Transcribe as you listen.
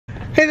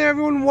Hey there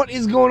everyone, what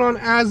is going on?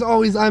 As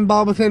always, I'm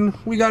Bobathan.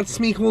 We got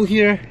Smequle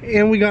here,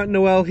 and we got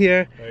Noel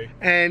here. Hey.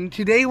 And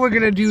today we're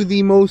gonna do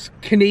the most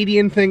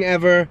Canadian thing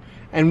ever,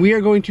 and we are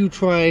going to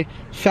try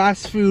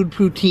fast food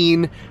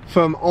poutine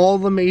from all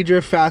the major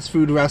fast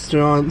food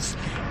restaurants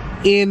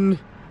in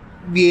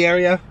the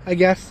area, I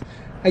guess.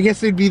 I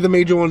guess they'd be the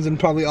major ones in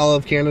probably all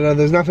of Canada.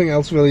 There's nothing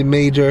else really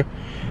major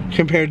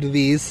compared to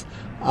these.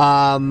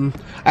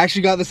 I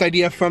actually got this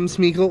idea from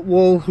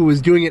Smequle, who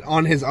was doing it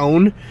on his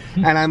own,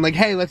 and I'm like,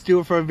 hey, let's do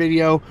it for a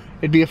video.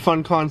 It'd be a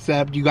fun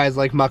concept. You guys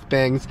like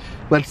mukbangs.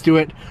 Let's do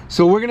it.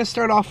 So we're gonna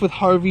start off with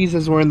Harvey's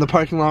as we're in the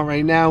parking lot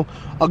right now.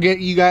 I'll get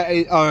you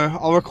guys,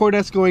 I'll record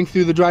us going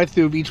through the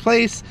drive-thru of each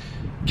place,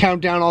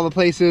 count down all the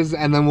places,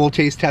 and then we'll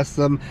taste test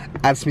them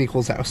at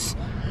Smequle's house.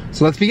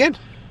 So let's begin.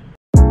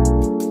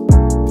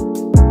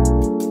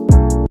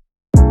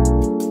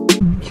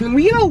 Can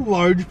we get a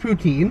large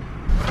poutine?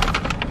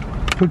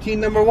 Poutine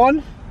number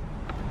one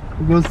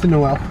goes to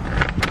Noel.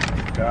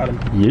 Got him.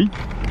 Yeet.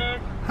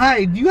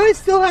 Hi, do you guys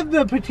still have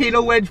the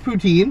potato wedge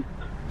poutine?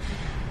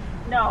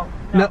 No.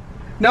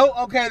 No?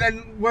 Okay,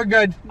 then we're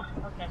good.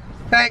 Okay.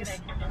 Thanks.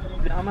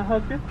 How may I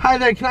help you? Hi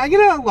there, can I get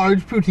a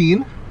large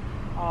poutine?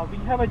 We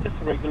have a just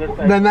regular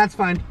size. Then that's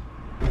fine.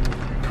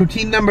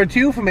 Poutine number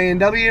two from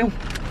A&W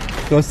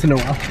goes to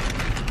Noel.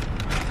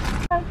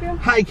 Thank you.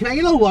 Hi, can I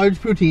get a large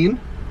poutine?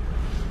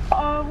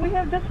 We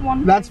have just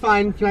one. That's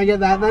fine, can I get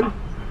that then?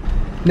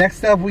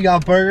 Next up we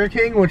got Burger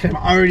King, which I'm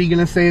already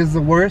gonna say is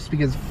the worst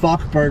because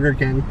fuck Burger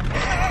King.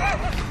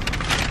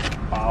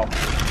 Wow.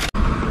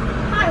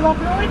 Hi, what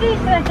can we do?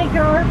 Can I take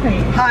your order,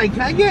 please? Hi,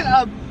 can I get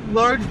a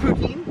large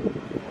poutine?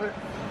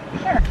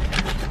 Sure.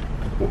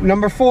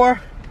 Number four,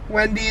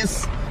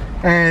 Wendy's,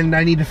 and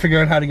I need to figure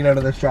out how to get out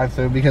of this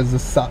drive-thru because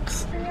this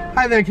sucks.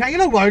 Hi there, can I get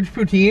a large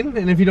poutine?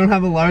 And if you don't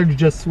have a large,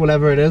 just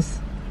whatever it is.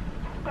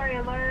 Sorry,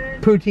 a large.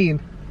 Poutine.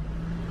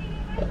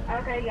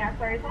 Okay, yeah,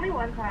 sorry, it's only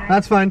one time.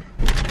 That's fine.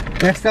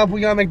 Next up, we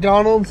got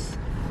McDonald's,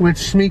 which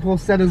Smequle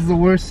said is the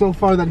worst so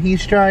far that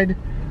he's tried.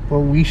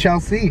 Well, we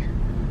shall see.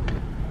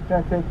 Can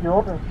I take your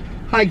order?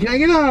 Hi, can I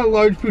get a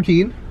large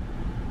poutine?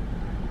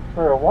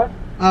 For what?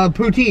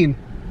 Poutine.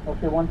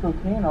 Okay, one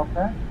poutine,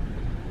 okay.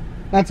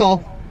 That's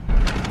all.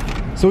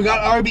 So we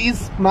got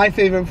Arby's, my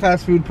favorite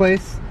fast food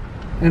place,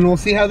 and we'll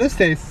see how this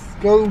tastes.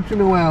 Go to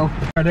Noel.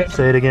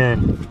 Say it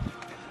again.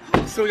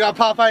 So we got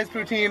Popeye's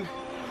poutine.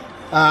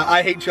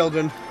 I hate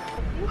children.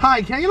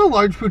 Hi, can I get a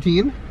large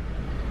poutine?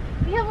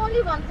 We have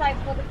only one size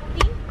for the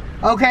poutine.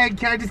 Okay,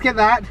 can I just get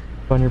that?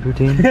 On your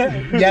poutine?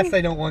 Yes, I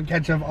don't want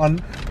ketchup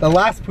on the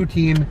last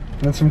poutine,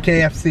 and it's from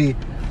KFC.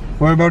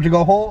 We're about to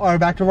go home, or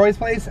back to Roy's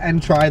place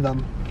and try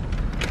them.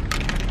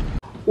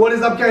 What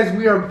is up, guys?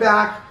 We are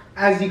back.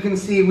 As you can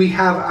see, we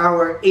have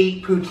our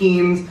 8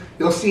 poutines.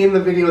 You'll see in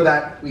the video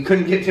that we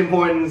couldn't get Tim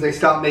Hortons. They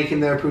stopped making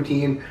their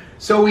poutine.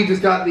 So we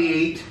just got the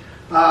 8.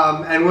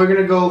 And we're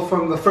gonna go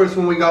from the first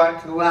one we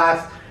got to the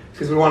last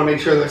because we want to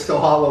make sure they're still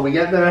hot when we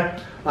get there.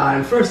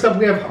 And first up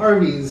we have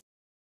Harvey's.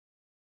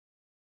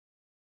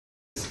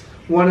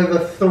 One of the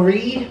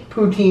 3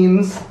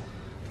 poutines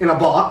in a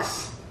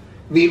box.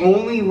 The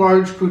only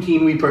large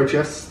poutine we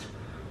purchased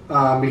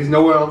because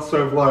nowhere else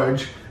served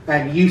large.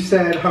 And you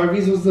said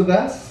Harvey's was the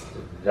best?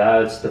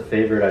 That's the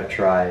favorite I've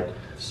tried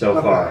so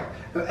far.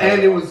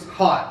 And it was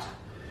hot.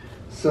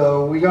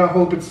 So we gotta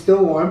hope it's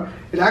still warm.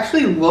 It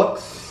actually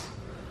looks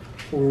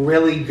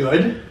really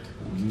good.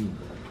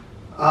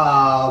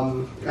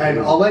 And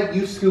I'll let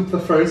you scoop the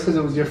first because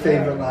it was your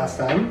favorite last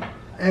time.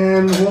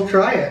 And we'll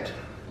try it.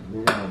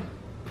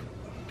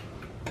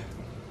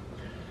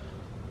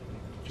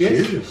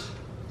 Cheers.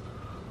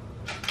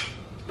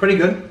 Pretty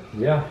good.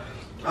 Yeah.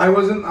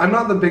 I'm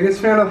not the biggest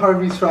fan of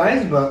Harvey's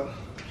fries, but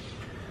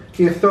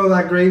you throw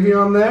that gravy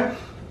on there.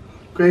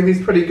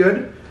 Gravy's pretty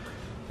good.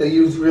 They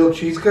use real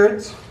cheese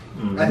curds.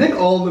 I think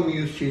all of them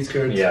use cheese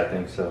curds. Yeah, I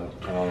think so.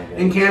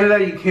 In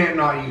Canada, you can't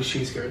not use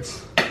cheese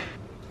curds.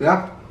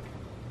 Yeah.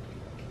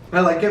 I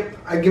like it.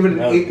 I give it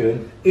an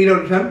 8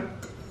 out of 10.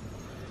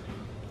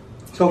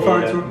 So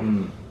far,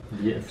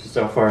 yeah,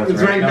 so far it's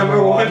ranked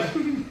number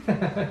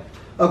 1.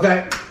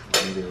 Okay.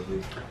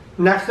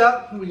 Next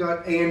up, we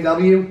got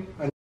A&W.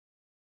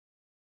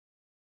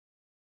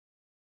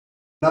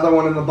 Another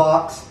one in the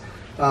box.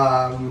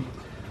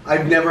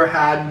 I've never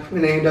had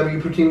an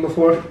A&W poutine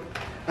before.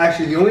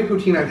 Actually, the only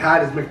poutine I've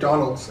had is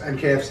McDonald's and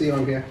KFC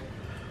on here.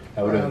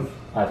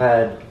 I've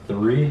had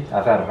 3.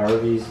 I've had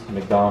Harvey's,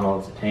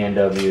 McDonald's,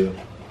 A&W,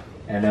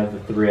 and of the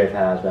 3 I've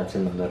had, that's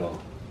in the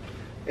middle.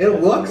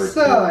 It looks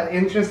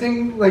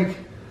interesting. Like,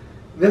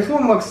 this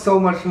one looks so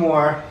much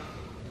more,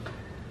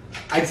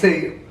 I'd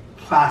say,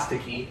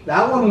 plasticky.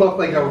 That one looked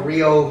like a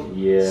real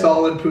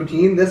solid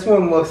poutine. This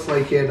one looks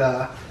like it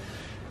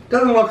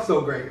doesn't look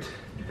so great.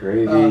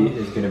 Gravy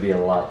is going to be a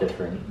lot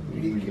different.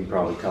 You can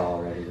probably tell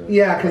already.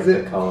 Yeah, because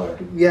the color.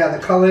 Yeah,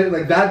 the color,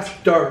 like that's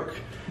dark.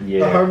 Yeah.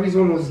 The Harvey's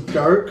one was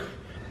dark.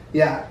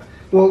 Yeah.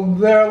 Well,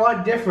 they're a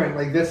lot different.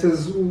 Like this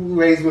is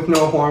raised with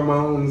no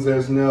hormones.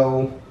 There's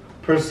no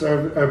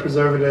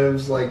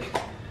preservatives. Like,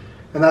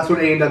 and that's what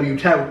A&W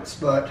touts.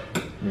 But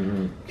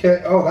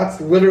okay. Oh, that's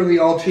literally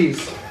all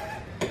cheese.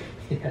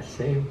 Yeah,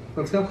 same.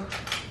 Let's go.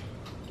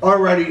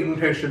 Already you can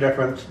taste the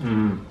difference.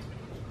 Mm.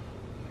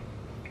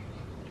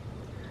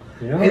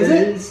 You know, Is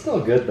it? It's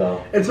still good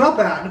though. It's not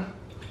bad.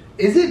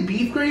 Is it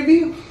beef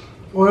gravy?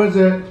 Or is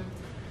it...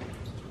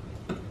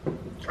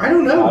 I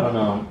don't know. I don't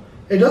know.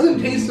 It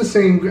doesn't taste the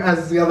same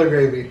as the other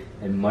gravy.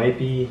 It might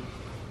be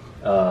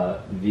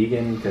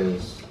vegan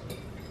because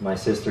my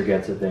sister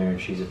gets it there and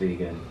she's a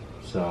vegan.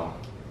 So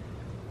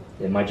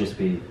it might just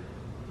be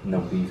no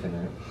beef in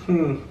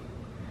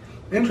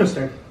it.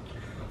 Interesting.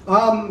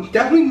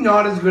 Definitely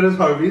not as good as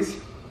Harvey's.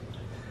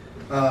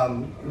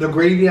 The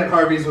gravy at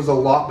Harvey's was a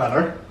lot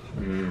better.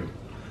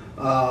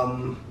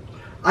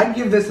 I'd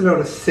give this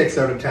about a 6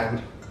 out of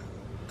 10.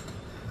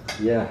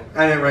 Yeah.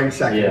 And it ranks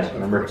second. Yeah,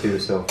 number 2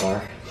 so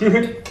far.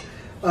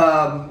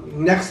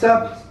 Next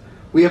up,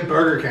 we have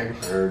Burger King.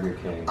 Burger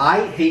King.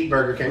 I hate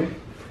Burger King.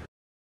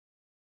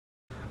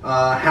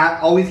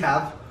 Always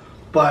have.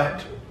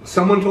 But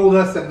someone told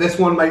us that this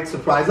one might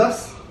surprise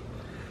us.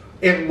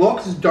 It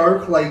looks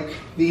dark like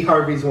the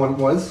Harvey's one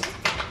was.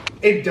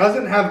 It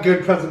doesn't have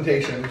good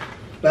presentation.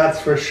 That's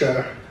for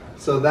sure.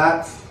 So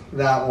that's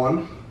that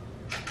one.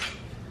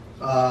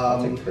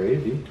 Lots of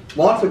gravy.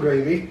 Lots of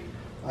gravy.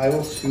 I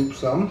will scoop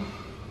some.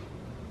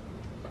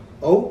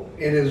 Oh,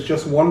 it is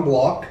just one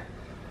block.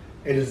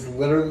 It is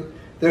literally...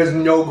 There's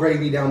no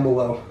gravy down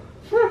below.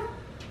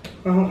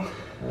 Oh,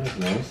 That's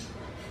nice.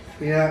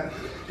 yeah.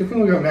 Good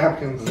thing we got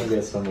napkins. We'll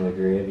get some of the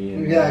gravy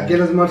in Yeah, there. get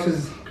as much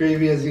as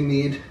gravy as you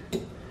need.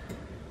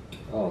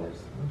 Oh,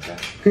 there's...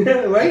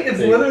 Okay. Right? It's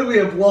literally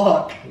a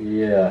block.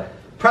 Yeah.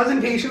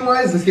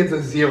 Presentation-wise, this gets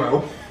a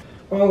 0.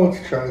 Oh,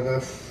 let's try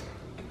this.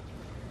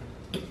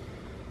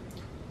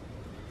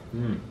 I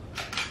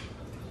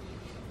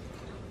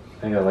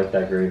think I like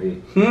that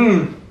gravy.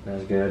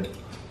 That's good.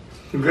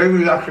 The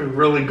gravy is actually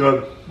really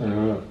good.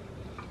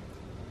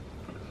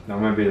 That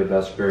might be the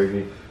best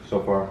gravy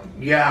so far.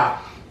 Yeah.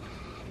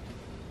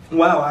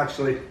 Wow,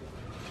 actually.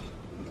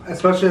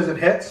 Especially as it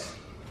hits.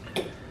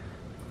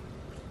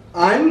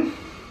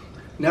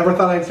 Never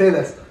thought I'd say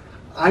this.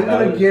 I'm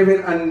going to give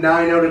it a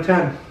 9 out of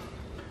 10.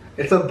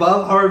 It's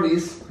above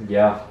Harvey's.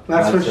 Yeah.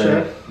 That's for I'd say-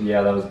 sure.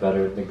 Yeah, that was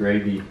better. The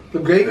gravy. The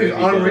gravy is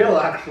Gravy did unreal,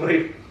 it.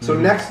 actually. So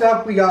next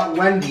up, we got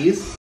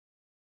Wendy's.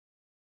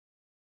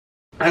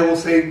 I will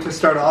say, to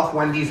start off,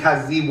 Wendy's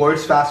has the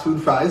worst fast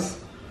food fries.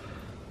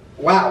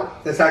 Wow,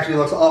 this actually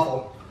looks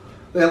awful.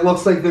 It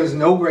looks like there's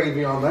no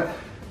gravy on it.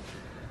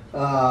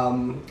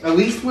 At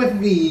least with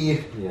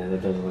the... Yeah,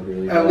 that doesn't look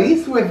really At bad.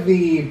 least with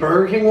the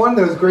Burger King one,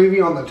 there's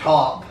gravy on the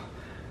top.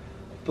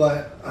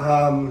 But,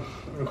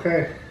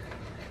 okay.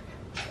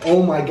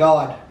 Oh my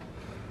god.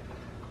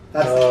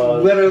 That's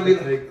literally...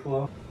 Big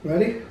clump.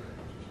 Ready?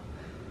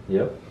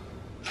 Yep.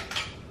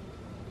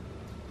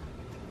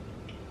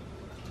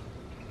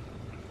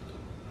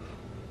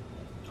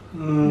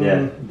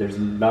 Yeah, there's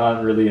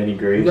not really any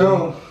gravy.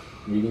 No.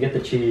 You can get the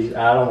cheese.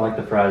 I don't like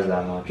the fries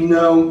that much.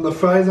 No, the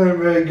fries aren't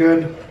very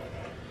good.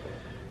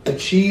 The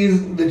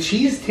cheese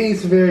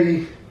tastes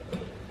very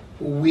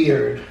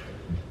weird.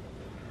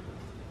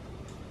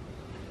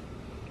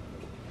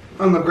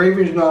 And the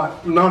gravy's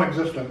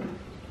non-existent.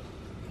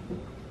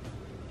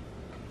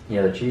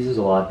 Yeah, the cheese is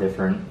a lot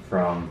different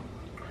from...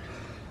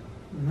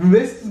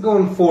 This is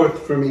going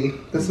fourth for me.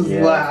 This is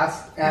Yeah.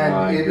 last, and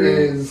I it agree.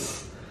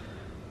 is...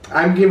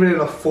 I'm giving it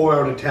a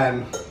 4 out of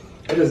 10.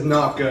 It is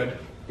not good.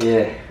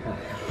 Yeah.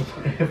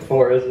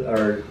 Fourth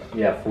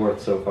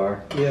so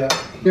far. Yeah.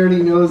 He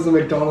already knows the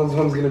McDonald's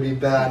one's gonna be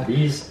bad.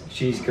 These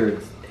cheese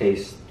curds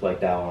taste like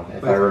that one,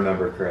 if I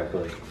remember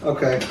correctly.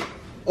 Okay.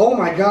 Oh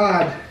my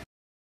god.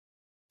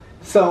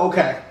 So,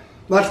 okay.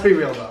 Let's be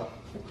real though.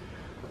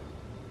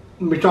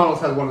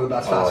 McDonald's has one of the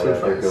best fast food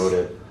they're fries.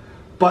 goated.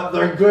 But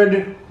they're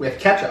good with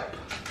ketchup.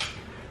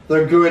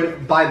 They're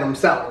good by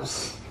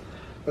themselves.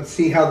 Let's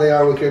see how they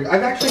are with your...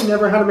 I've actually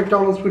never had a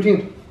McDonald's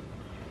poutine.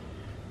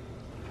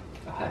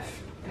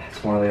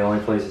 That's one of the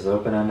only places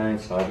open at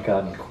night, so I've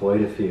gotten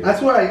quite a few.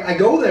 That's why I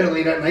go there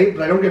late at night,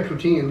 but I don't get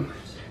poutine.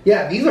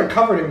 Yeah, these are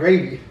covered in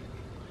gravy.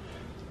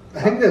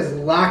 I think there's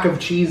lack of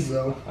cheese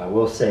though. I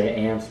will say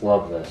ants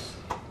love this.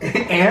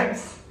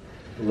 Ants?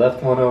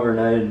 Left one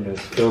overnight and it was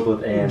filled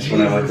with ants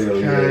when I went to go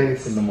eat it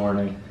Jesus in the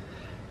morning.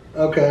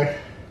 Okay.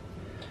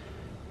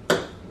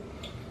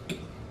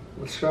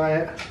 Let's try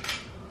it.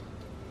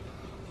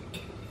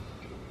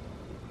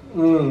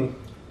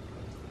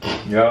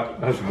 Yeah,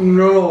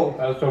 No.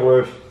 that's the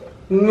worst.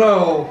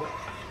 No.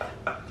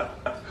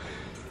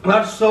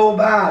 That's so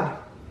bad.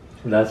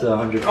 That's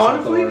 100%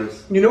 Honestly, the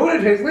worst. you know what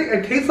it tastes like?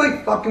 It tastes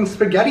like fucking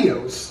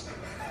SpaghettiOs.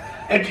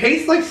 It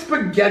tastes like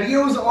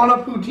SpaghettiOs on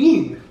a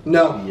poutine.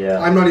 No. Yeah.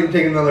 I'm not even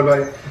taking another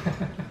bite.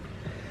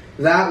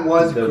 That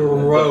was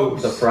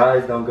gross. The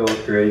fries don't go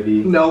with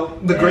gravy. No,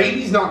 the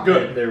gravy's not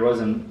good. There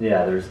wasn't,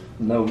 there's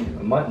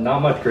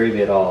not much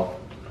gravy at all.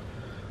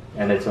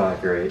 And it's not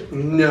great.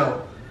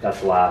 No.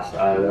 That's last.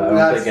 I don't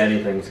That's- think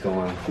anything's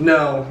going.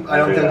 No, I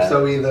don't After think that.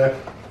 so either.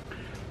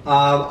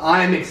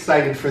 I'm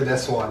excited for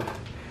this one.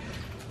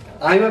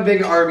 I'm a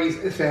big Arby's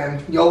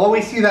fan. You'll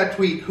always see that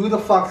tweet, who the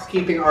fuck's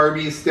keeping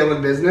Arby's still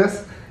in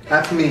business?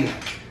 That's me.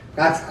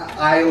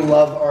 I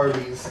love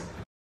Arby's.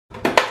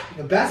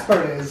 The best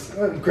part is,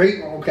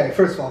 great. Okay,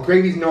 first of all,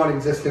 gravy's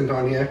non-existent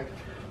on here,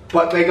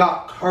 but they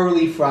got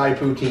curly fry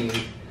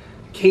poutine.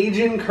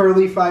 Cajun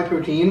curly fry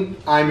poutine,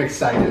 I'm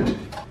excited.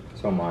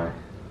 So am I.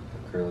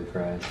 Curly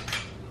fries.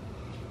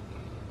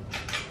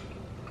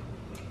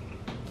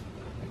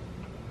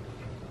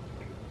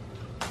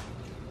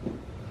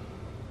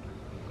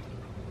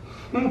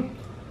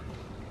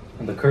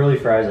 The curly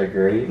fries are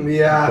great.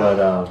 Yeah.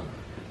 But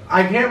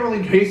I can't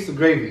really taste the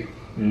gravy.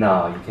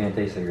 no, you can't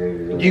taste the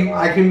gravy really.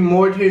 I can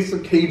more taste the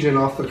Cajun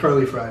off the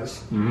curly fries.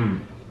 Mm-hmm.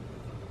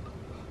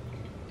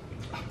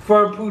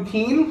 For a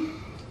poutine,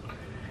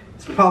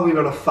 it's probably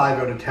about a 5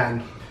 out of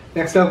 10.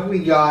 Next up, we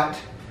got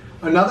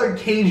another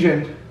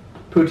Cajun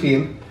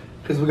poutine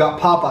because we got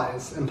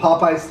Popeyes, and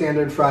Popeyes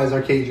standard fries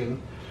are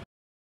Cajun.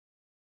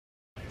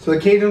 So the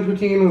Cajun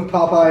poutine with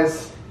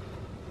Popeyes.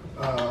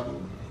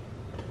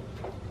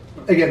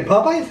 Again,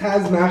 Popeyes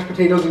has mashed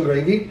potatoes and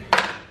gravy.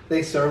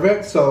 They serve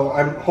it, so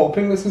I'm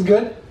hoping this is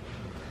good.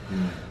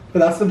 But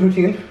that's the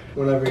poutine.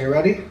 Whenever you're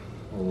ready.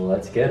 Well,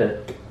 let's get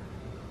it.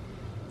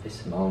 They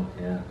smell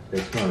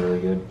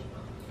really good.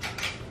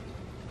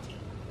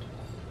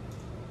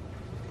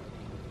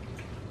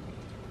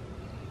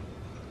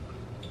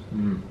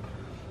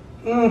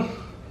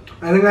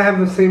 I think I have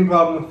the same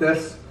problem with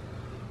this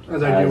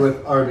as I do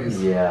with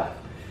Arby's. Yeah.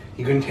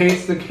 You can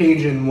taste the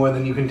Cajun more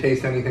than you can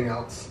taste anything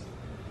else.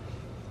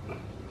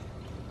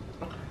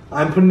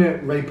 I'm putting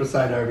it right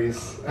beside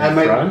Arby's. In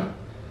front?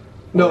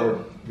 No.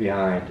 Or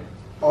behind?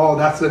 Oh,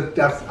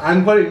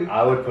 I'm putting.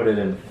 I would put it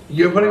in.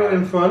 You're putting it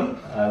in front?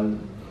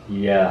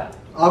 Yeah.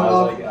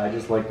 I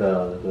just like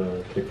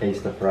the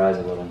taste of fries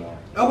a little more.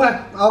 Okay,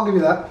 I'll give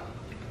you that.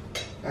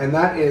 And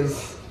that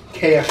is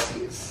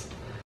KFC's.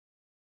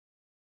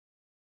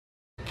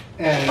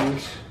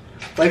 And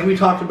like we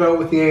talked about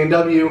with the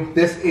A&W,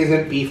 this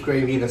isn't beef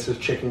gravy, this is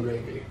chicken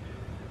gravy.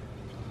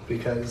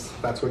 Because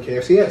that's what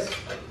KFC is.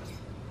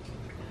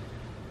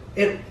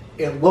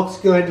 It looks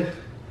good,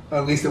 or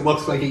at least it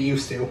looks like it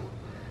used to.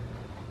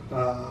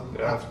 Yeah,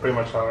 that's pretty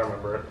much how I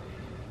remember it.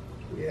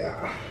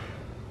 Yeah.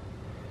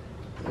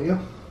 There you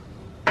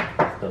go.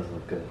 It does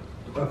look good.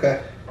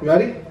 Okay, you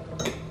ready?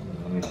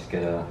 Let me just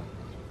get a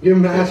You're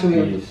mashing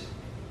it. piece.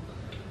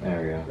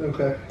 There we go.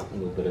 Okay. A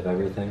little bit of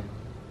everything.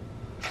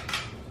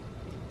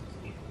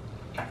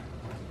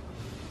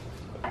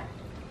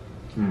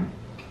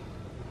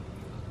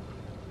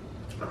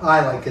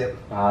 I like it.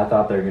 I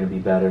thought they were gonna be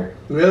better.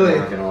 Really? I'm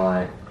not gonna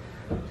lie.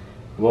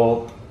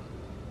 Well,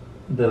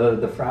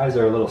 the fries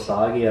are a little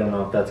soggy. I don't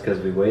know if that's because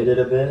we waited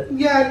a bit.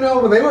 Yeah,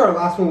 no, but they were our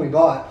last one we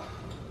bought.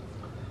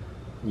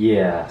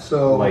 Yeah.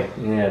 So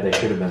they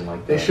should have been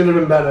like that. They should have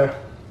been better.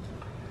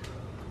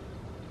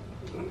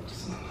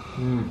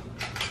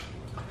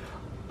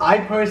 I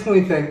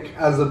personally think,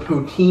 as a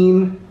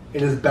poutine,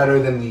 it is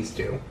better than these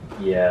two.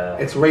 Yeah.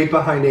 It's right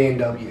behind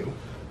A&W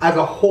as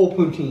a whole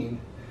poutine.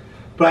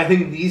 But I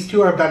think these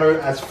two are better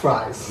as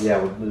fries. Yeah,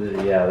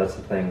 that's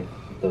the thing.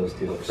 Those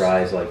two, the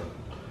fries like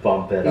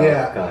bump it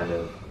up, kind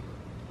of.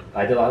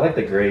 I like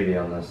the gravy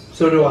on this.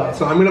 So do I.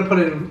 So I'm gonna put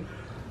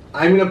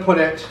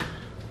it.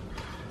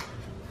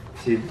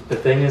 See, the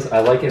thing is, I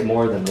like it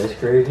more than this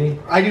gravy.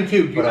 I do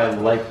too. But I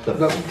like the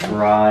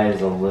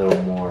fries a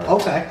little more.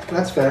 Okay,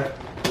 that's fair.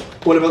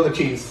 What about the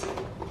cheese?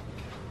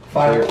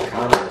 They're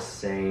kind of the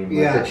same. Like,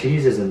 Yeah. the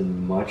cheese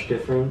isn't much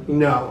different.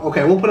 No.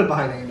 Okay, we'll put it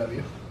behind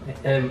A&W.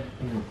 And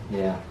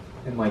yeah,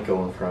 it might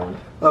go in front.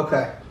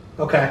 Okay.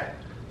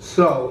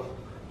 So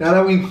now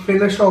that we've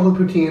finished all the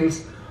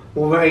poutines,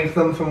 we'll rank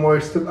them from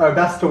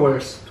best to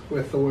worst,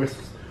 with the worst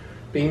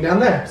being down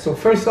there. So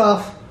first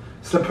off,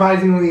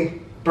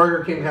 surprisingly,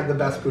 Burger King had the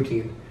best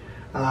poutine.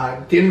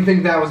 Didn't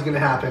think that was going to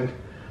happen.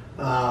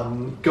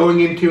 Going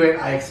into it,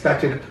 I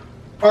expected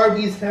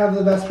Arby's to have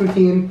the best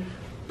poutine,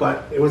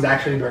 but it was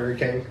actually Burger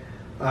King.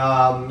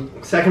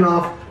 Second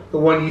off, the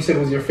one you said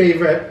was your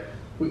favorite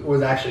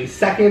was actually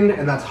second,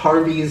 and that's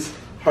Harvey's.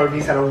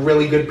 Harvey's had a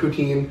really good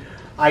poutine.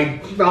 I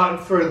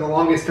thought for the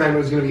longest time it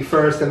was going to be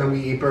first, and then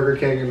we ate Burger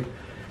King, and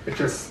it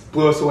just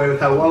blew us away with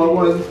how well it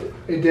was.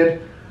 It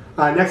did.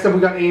 Next up,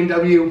 we got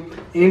A&W.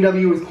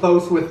 A&W was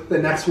close with the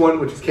next one,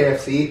 which is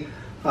KFC.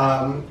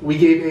 We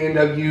gave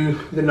A&W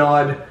the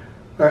nod,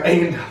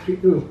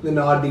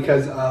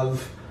 because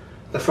of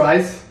the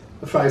fries.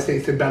 The fries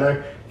tasted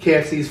better.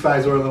 KFC's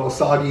fries were a little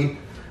soggy.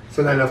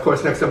 So then, of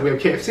course, next up we have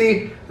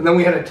KFC. And then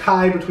we had a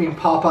tie between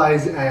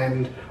Popeyes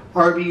and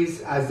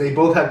Arby's, as they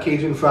both have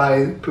Cajun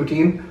fry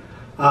poutine.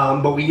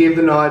 But we gave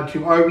the nod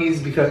to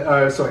Arby's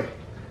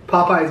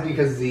Popeyes,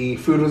 because the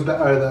food was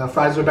better, the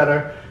fries were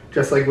better,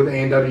 just like with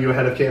A&W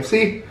ahead of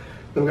KFC.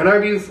 Then we got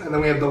Arby's, and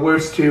then we have the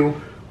worst two,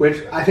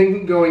 which I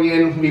think going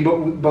in, we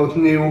both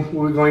knew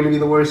were going to be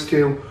the worst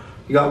two.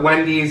 You got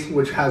Wendy's,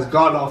 which has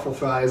god-awful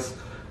fries,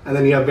 and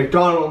then you have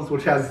McDonald's,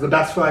 which has the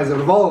best fries out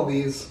of all of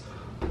these,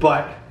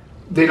 but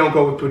they don't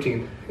go with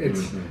poutine.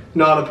 It's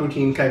not a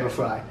poutine type of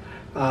fry.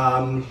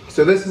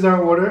 So this is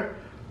our order.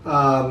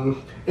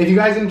 If you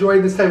guys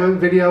enjoyed this type of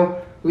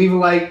video, leave a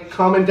like,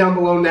 comment down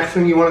below next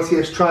thing you want to see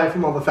us try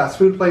from all the fast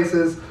food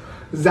places.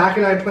 Zach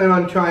and I plan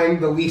on trying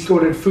the least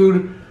ordered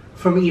food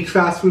from each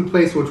fast food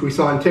place, which we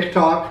saw on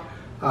TikTok.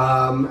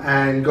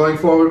 And going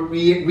forward,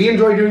 we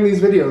enjoy doing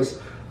these videos.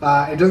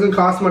 It doesn't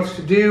cost much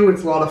to do,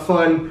 it's a lot of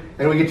fun,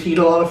 and we get to eat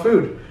a lot of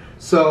food.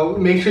 So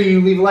make sure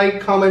you leave a like,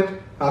 comment.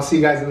 I'll see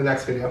you guys in the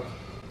next video.